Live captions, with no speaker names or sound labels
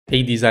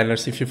Hey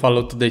designers, if you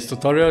follow today's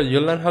tutorial,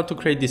 you'll learn how to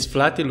create this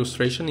flat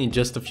illustration in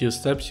just a few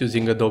steps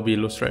using Adobe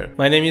Illustrator.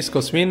 My name is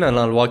Cosmin and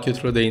I'll walk you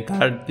through the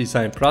entire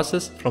design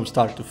process from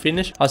start to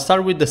finish. I'll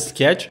start with the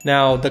sketch.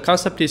 Now the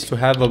concept is to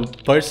have a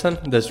person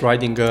that's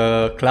riding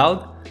a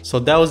cloud. So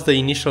that was the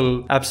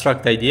initial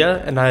abstract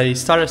idea and I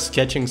started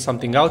sketching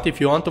something out.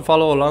 If you want to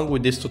follow along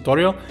with this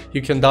tutorial,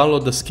 you can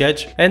download the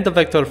sketch and the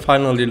vector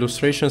final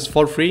illustrations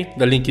for free.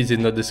 The link is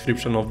in the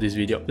description of this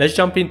video. Let's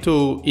jump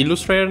into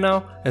Illustrator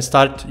now and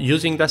start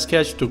using that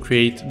sketch to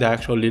create the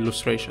actual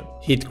illustration.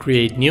 Hit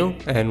create new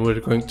and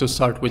we're going to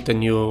start with a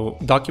new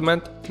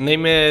document.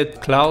 Name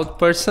it cloud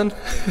person,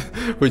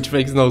 which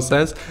makes no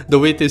sense. The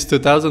width is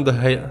 2000,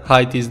 the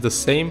height is the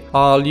same.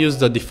 I'll use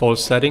the default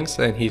settings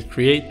and hit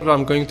create.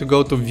 I'm going to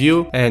go to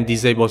view and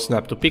disable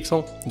snap to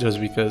pixel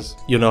just because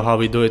you know how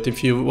we do it.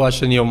 If you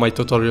watch any of my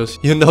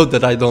tutorials, you know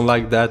that I don't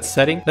like that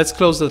setting. Let's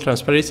close the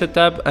transparency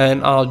tab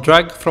and I'll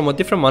drag from a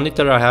different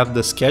monitor. I have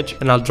the sketch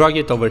and I'll drag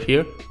it over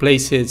here,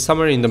 place it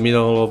somewhere in the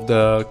middle of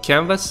the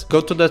canvas, go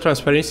to the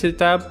transparency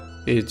tab.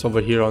 It's over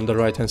here on the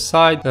right hand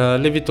side,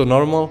 leave it to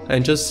normal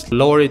and just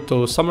lower it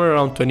to somewhere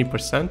around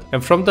 20%.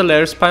 And from the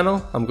layers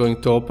panel, I'm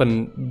going to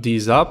open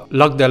these up,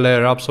 lock the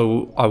layer up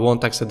so I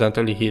won't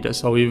accidentally hit it.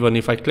 So even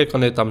if I click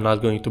on it, I'm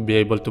not going to be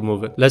able to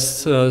move it.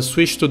 Let's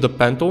switch to the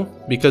pen tool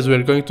because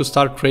we're going to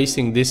start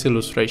tracing this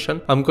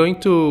illustration. I'm going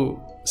to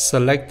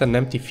select an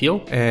empty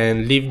fill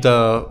and leave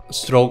the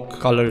stroke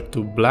color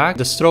to black.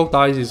 The stroke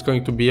size is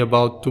going to be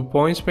about 2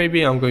 points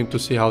maybe. I'm going to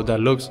see how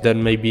that looks,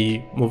 then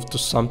maybe move to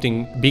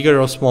something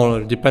bigger or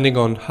smaller depending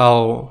on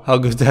how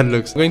good that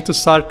looks. I'm going to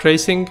start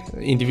tracing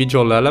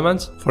individual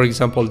elements. For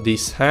example,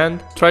 this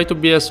hand. Try to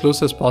be as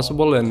loose as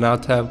possible and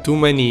not have too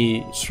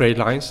many straight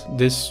lines.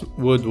 This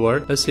would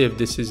work. Let's see if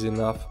this is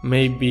enough.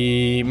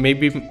 Maybe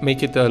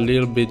make it a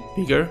little bit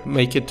bigger,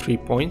 make it 3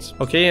 points.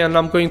 Okay, and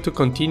I'm going to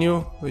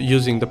continue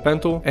using the pen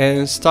tool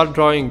and start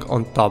drawing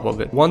on top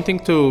of it. One thing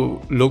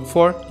to look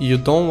for, you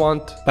don't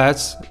want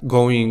paths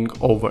going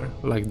over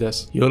like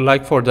this. You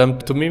like for them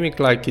to mimic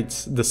like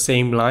it's the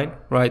same line,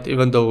 right?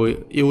 Even though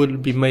it will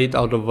be made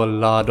out of a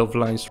lot of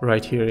lines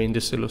right here in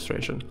this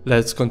illustration.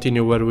 Let's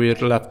continue where we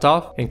left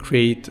off and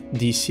create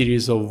this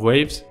series of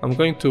waves. I'm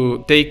going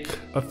to take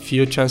a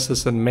few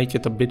chances and make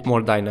it a bit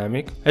more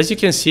dynamic. As you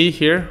can see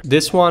here,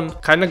 this one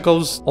kind of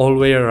goes all the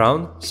way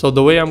around. So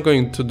the way I'm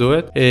going to do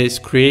it is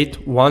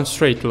create one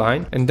straight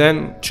line and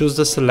then choose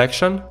the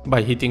selection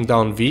by hitting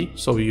down V,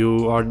 so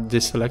you are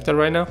deselected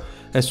right now,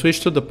 and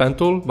switch to the pen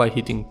tool by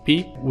hitting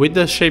P. With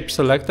the shape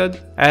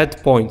selected,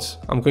 add points.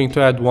 I'm going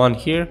to add one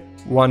here,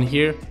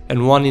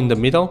 and one in the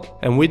middle,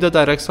 and with the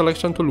direct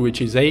selection tool,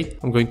 which is A,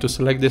 I'm going to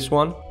select this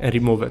one and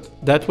remove it.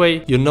 That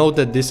way you know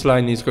that this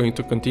line is going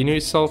to continue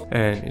itself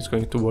and it's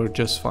going to work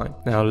just fine.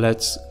 Now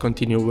let's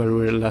continue where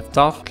we left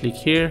off. Click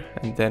here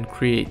and then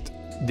create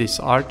this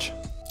arch.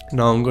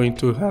 Now I'm going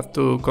to have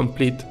to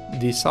complete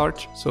this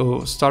arch.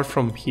 So start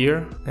from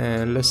here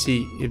and let's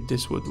see if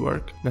this would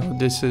work. Now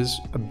this is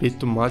a bit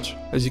too much.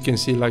 As you can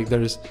see, like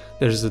there's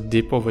a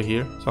dip over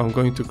here. So I'm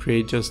going to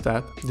create just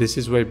that. This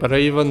is way better,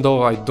 even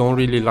though I don't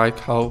really like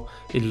how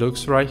it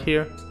looks right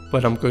here.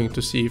 But I'm going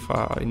to see if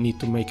I need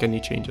to make any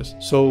changes.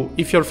 So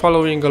if you're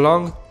following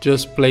along,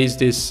 just place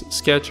this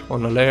sketch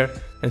on a layer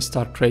and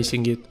start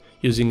tracing it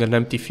using an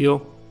empty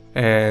fill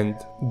and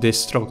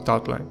this stroked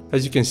outline.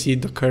 As you can see,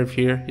 the curve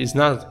here is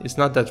not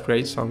that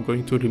great, so I'm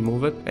going to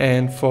remove it.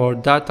 And for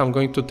that, I'm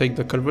going to take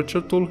the curvature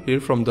tool here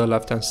from the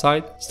left hand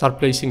side, start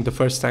placing the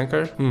first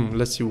anchor.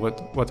 Let's see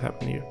what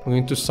happened here. I'm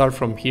going to start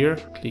from here,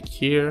 click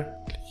here,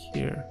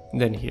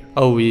 then here.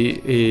 Oh,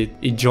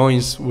 it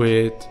joins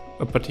with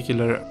a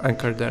particular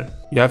anchor there.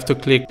 You have to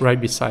click right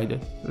beside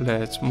it.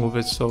 Let's move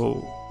it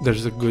so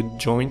there's a good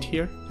joint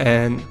here,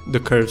 and the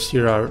curves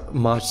here are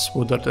much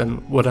smoother than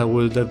what I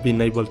would have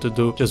been able to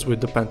do just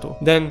with the pen tool.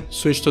 Then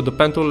switch to the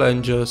pen tool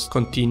and just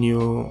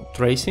continue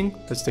tracing.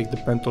 Let's take the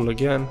pen tool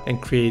again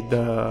and create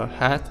the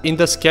hat. In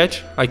the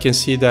sketch, I can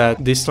see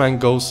that this line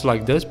goes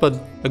like this, but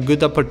a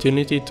good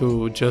opportunity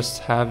to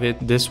just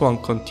have this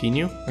one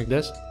continue like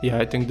this. Yeah,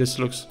 I think this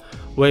looks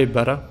way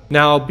better.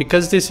 Now,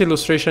 because this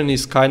illustration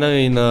is kind of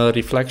in a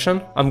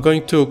reflection, I'm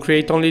going to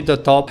create only the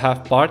top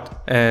half part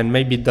and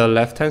maybe the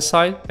left hand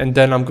side, and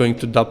then I'm going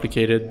to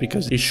duplicate it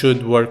because it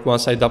should work.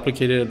 Once I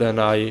duplicate it and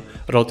I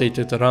rotate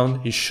it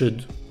around, it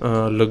should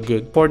look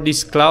good. For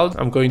this cloud,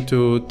 I'm going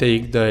to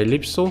take the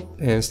ellipse tool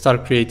and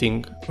start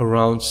creating a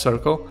round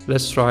circle.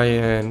 Let's try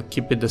and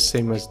keep it the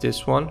same as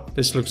this one.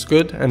 This looks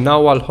good. And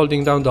now while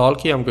holding down the Alt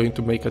key, I'm going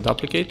to make a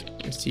duplicate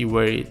and see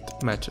where it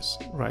matches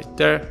right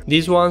there.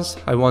 These ones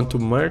I want to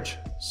merge.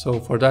 So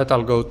for that,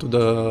 I'll go to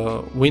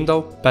the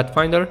window,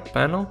 Pathfinder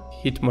panel,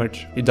 hit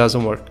merge. It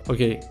doesn't work.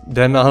 Okay,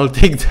 then I'll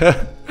take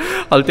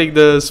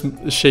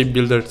the shape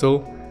builder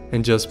tool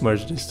and just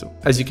merge these two.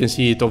 As you can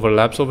see, it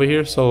overlaps over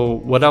here.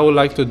 So what I would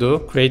like to do,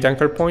 create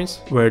anchor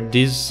points where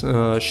these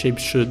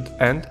shapes should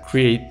end.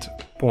 Create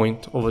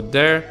point over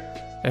there,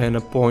 and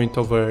a point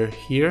over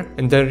here,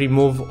 and then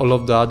remove all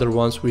of the other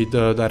ones with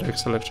the direct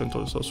selection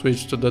tool. So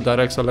switch to the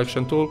direct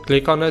selection tool,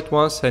 click on it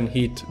once and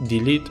hit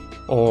delete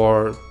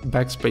or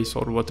backspace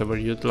or whatever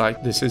you'd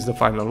like. This is the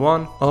final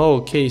one. Oh,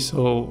 okay,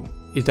 so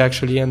it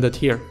actually ended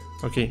here.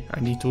 Okay, I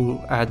need to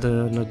add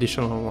an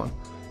additional one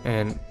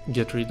and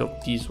get rid of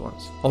these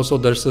ones. Also,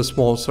 there's a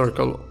small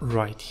circle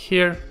right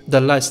here.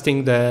 The last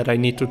thing that I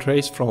need to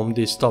trace from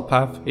this top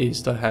half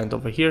is the hand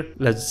over here.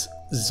 Let's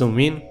zoom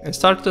in and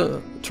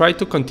try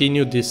to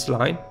continue this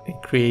line and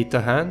create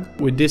a hand.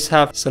 With this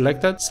half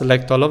selected,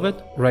 select all of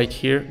it right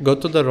here, go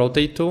to the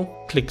rotate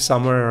tool, click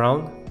somewhere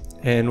around,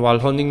 and while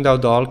holding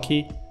down the Alt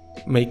key,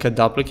 make a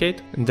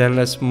duplicate, and then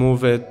let's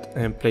move it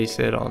and place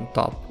it on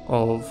top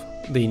of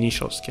the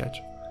initial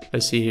sketch.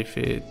 Let's see if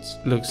it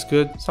looks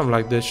good. Something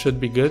like this should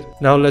be good.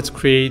 Now let's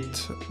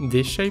create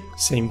this shape,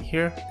 same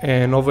here,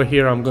 and over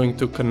here I'm going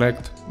to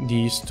connect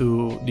these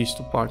two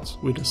parts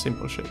with a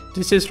simple shape.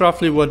 This is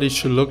roughly what it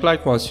should look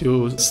like once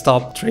you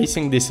stop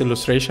tracing this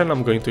illustration.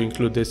 I'm going to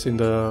include this in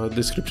the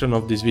description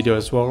of this video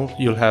as well.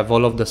 You'll have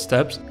all of the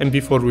steps, and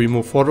before we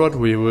move forward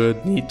we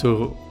would need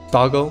to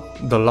toggle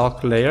the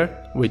lock layer,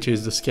 which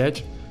is the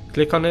sketch.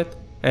 Click on it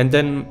and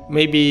then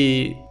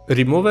maybe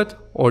remove it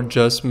or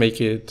just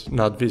make it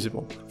not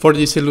visible. For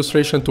this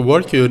illustration to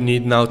work, you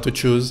need now to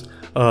choose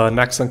an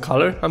accent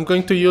color. I'm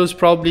going to use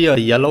probably a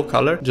yellow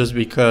color just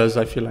because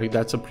I feel like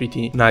that's a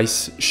pretty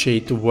nice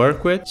shade to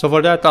work with. So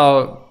for that,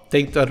 I'll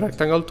take the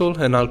rectangle tool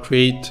and I'll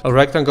create a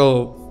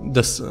rectangle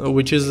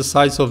which is the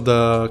size of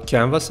the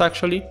canvas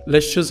actually.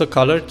 Let's choose a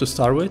color to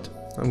start with.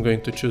 I'm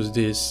going to choose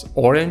this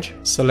orange,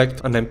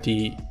 select an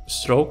empty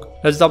stroke.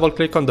 Let's double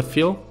click on the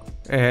fill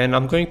and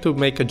I'm going to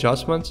make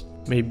adjustments.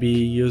 Maybe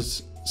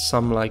use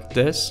some like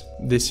this.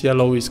 This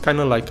yellow is kind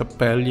of like a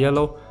pale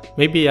yellow.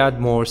 Maybe add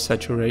more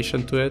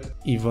saturation to it,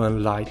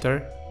 even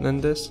lighter than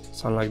this,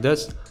 something like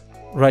this.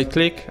 Right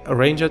click,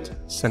 arrange it,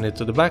 send it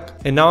to the back.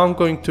 And now I'm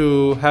going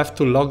to have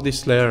to lock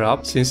this layer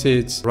up since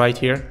it's right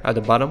here at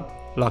the bottom.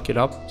 Lock it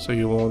up so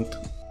you won't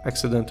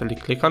accidentally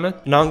click on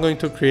it. Now I'm going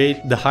to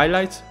create the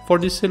highlights for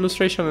this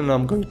illustration and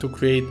I'm going to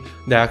create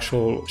the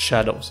actual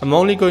shadows. I'm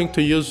only going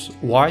to use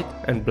white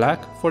and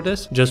black for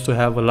this just to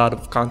have a lot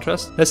of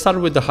contrast. Let's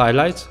start with the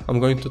highlights. I'm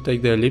going to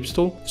take the ellipse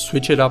tool,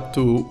 switch it up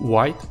to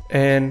white,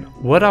 and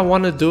what I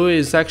want to do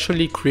is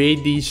actually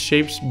create these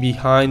shapes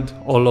behind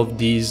all of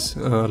these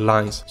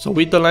lines. So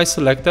with the lines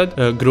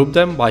selected, group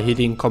them by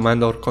hitting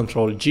Command or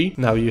Control G.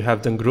 Now you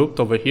have them grouped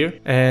over here,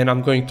 and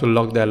I'm going to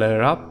lock the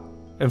layer up,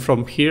 and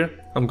from here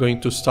I'm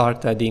going to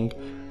start adding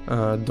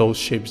those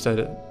shapes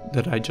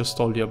that I just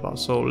told you about.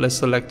 So let's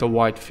select a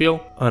white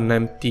fill, an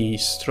empty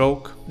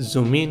stroke,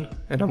 zoom in,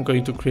 and I'm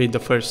going to create the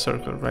first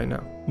circle right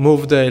now.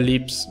 Move the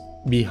ellipse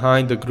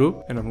behind the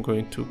group and I'm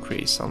going to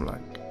create some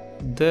like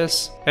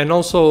this. And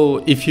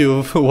also, if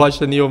you've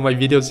watched any of my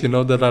videos, you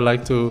know that I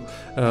like to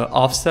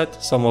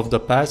offset some of the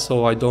paths,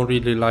 so I don't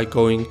really like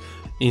going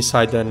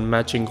inside and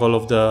matching all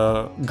of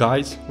the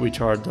guides,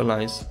 which are the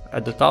lines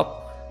at the top.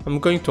 I'm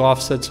going to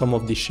offset some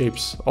of these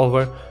shapes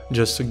over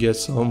just to get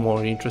some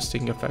more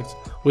interesting effects.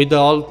 With the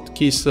Alt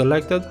key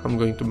selected, I'm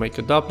going to make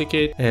a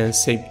duplicate, and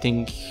same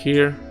thing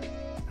here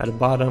at the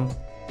bottom,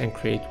 and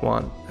create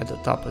one at the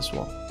top as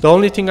well. The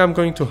only thing I'm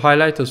going to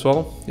highlight as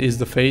well is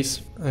the face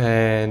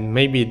and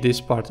maybe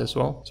this part as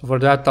well. So for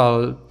that,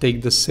 I'll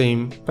take the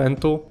same pen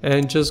tool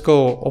and just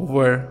go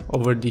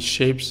over these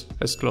shapes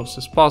as close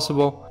as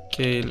possible.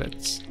 Okay,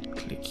 let's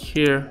click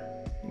here,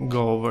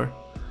 go over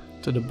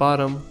to the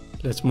bottom.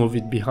 Let's move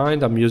it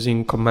behind. I'm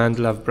using Command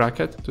left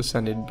bracket to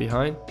send it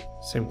behind.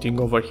 Same thing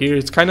over here.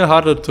 It's kind of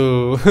harder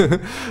to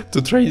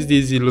to trace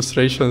these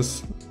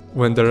illustrations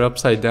when they're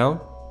upside down,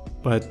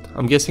 but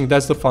I'm guessing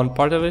that's the fun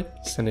part of it.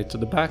 Send it to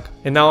the back.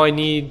 And now I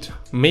need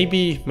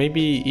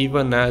maybe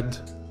even add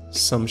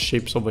some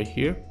shapes over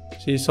here.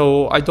 See,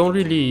 so I don't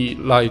really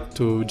like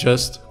to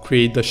just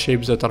create the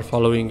shapes that are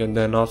following and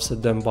then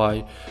offset them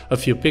by a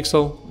few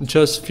pixels.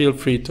 Just feel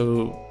free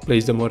to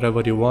place them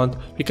wherever you want,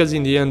 because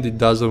in the end it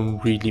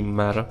doesn't really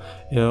matter.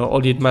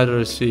 All it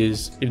matters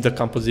is if the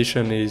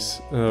composition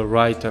is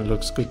right and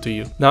looks good to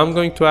you. Now I'm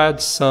going to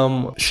add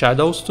some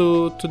shadows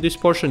to this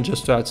portion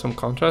just to add some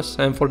contrast,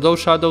 and for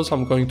those shadows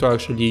I'm going to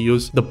actually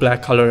use the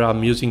black color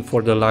I'm using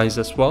for the lines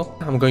as well.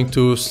 I'm going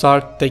to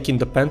start taking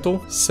the pen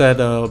tool, set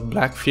a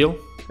black fill,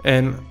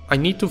 and I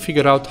need to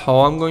figure out how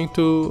I'm going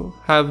to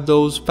have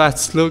those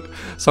paths look.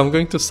 So I'm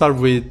going to start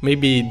with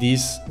maybe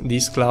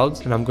these clouds,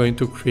 and I'm going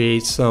to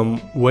create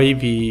some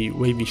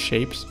wavy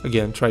shapes.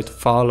 Again, try to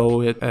follow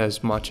it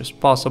as much as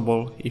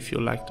possible if you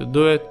like to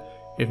do it.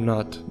 If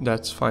not,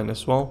 that's fine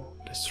as well.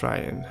 Let's try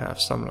and have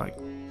some like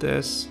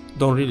this.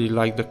 Don't really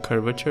like the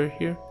curvature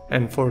here.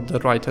 And for the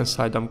right hand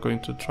side, I'm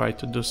going to try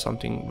to do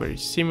something very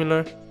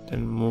similar,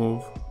 then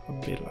move a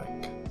bit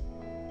like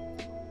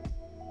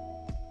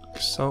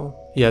so.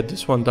 Yeah,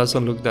 this one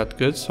doesn't look that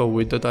good, so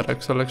with the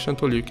direct selection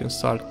tool you can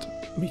start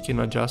making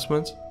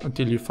adjustments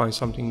until you find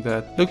something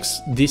that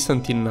looks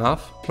decent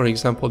enough. For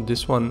example,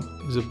 this one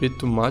is a bit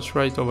too much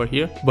right over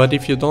here, but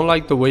if you don't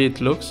like the way it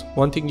looks,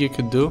 one thing you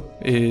could do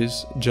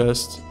is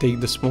just take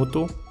the smooth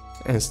tool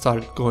and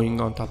start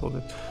going on top of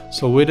it.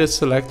 So with it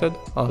selected,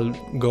 I'll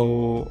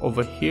go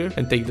over here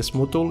and take the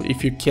smooth tool.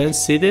 If you can't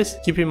see this,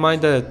 keep in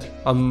mind that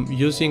I'm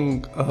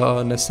using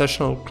an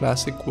Essential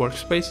Classic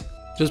workspace.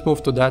 Just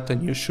move to that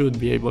and you should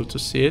be able to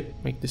see it.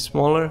 Make this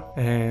smaller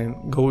and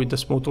go with the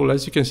smooth tool.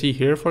 As you can see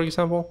here, for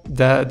example,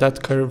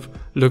 that curve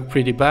looked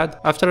pretty bad.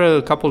 After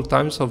a couple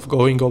times of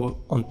going over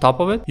on top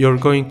of it, you're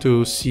going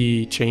to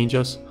see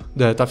changes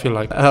that I feel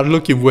like are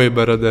looking way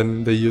better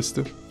than they used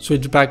to.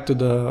 Switch back to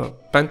the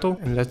pen tool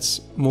and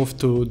let's move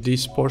to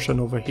this portion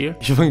over here.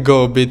 Even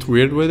go a bit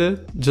weird with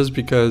it, just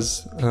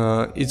because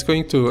it's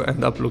going to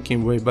end up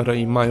looking way better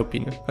in my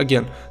opinion.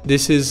 Again,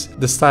 this is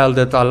the style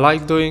that I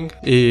like doing.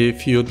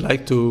 If you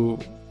like to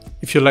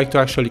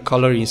actually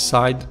color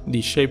inside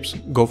these shapes,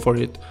 go for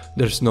it.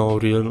 There's no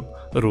real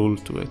rule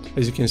to it.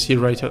 As you can see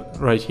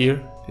right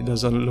here, it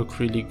doesn't look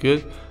really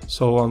good.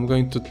 So I'm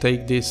going to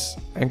take this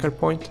anchor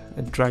point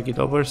and drag it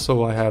over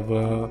so I have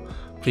a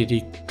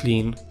pretty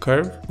clean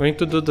curve. I'm going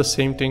to do the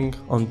same thing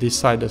on this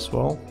side as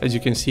well. As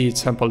you can see, it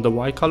sampled the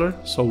white color,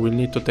 so we'll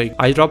need to take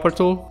eyedropper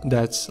tool,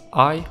 that's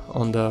I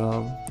on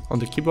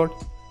the keyboard,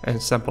 and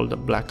sample the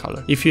black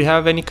color. If you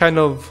have any kind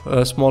of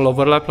small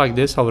overlap like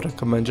this, I would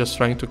recommend just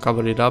trying to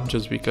cover it up,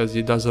 just because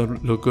it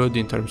doesn't look good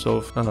in terms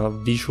of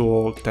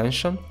visual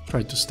tension.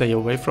 Try to stay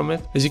away from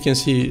it. As you can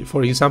see,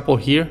 for example,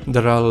 here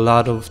there are a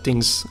lot of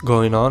things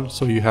going on.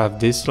 So you have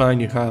this line,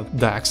 you have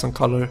the accent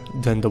color,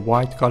 then the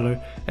white color,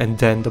 and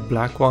then the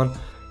black one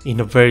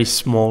in a very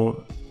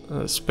small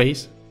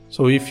space.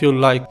 So if you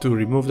like to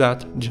remove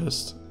that,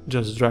 just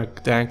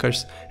drag the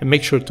anchors and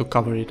make sure to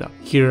cover it up.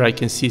 Here I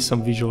can see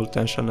some visual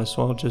tension as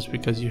well, just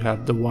because you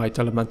have the white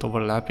element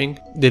overlapping.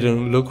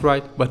 Didn't look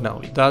right, but now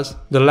it does.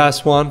 The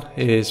last one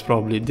is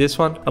probably this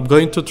one. I'm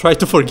going to try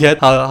to forget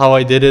how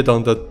I did it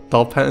on the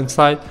top hand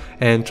side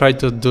and try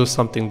to do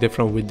something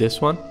different with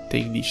this one.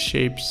 Take these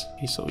shapes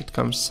so it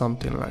comes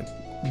something like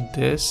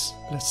this.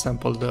 Let's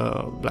sample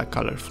the black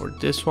color for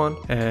this one,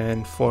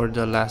 and for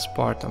the last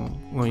part I'm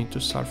going to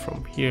start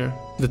from here.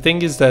 The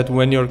thing is that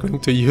when you're going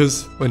to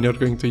use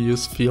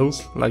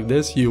fields like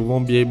this, you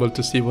won't be able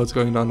to see what's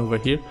going on over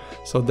here.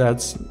 So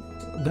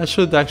that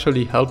should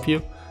actually help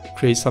you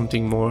create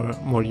something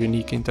more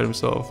unique in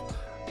terms of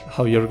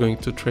how you're going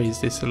to trace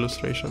this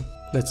illustration.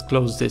 Let's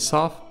close this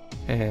off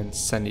and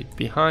send it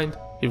behind,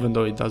 even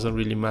though it doesn't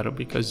really matter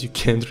because you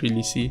can't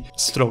really see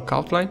stroke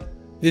outline.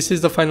 This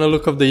is the final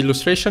look of the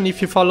illustration. If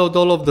you followed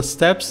all of the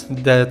steps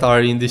that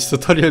are in this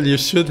tutorial, you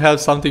should have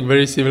something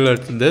very similar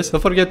to this.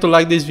 Don't forget to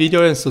like this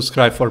video and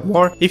subscribe for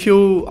more. If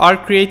you are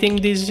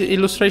creating these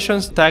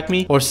illustrations, tag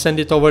me or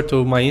send it over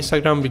to my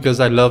Instagram, because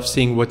I love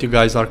seeing what you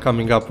guys are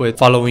coming up with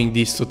following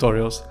these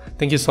tutorials.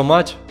 Thank you so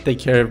much. Take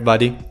care,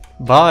 everybody.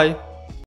 Bye.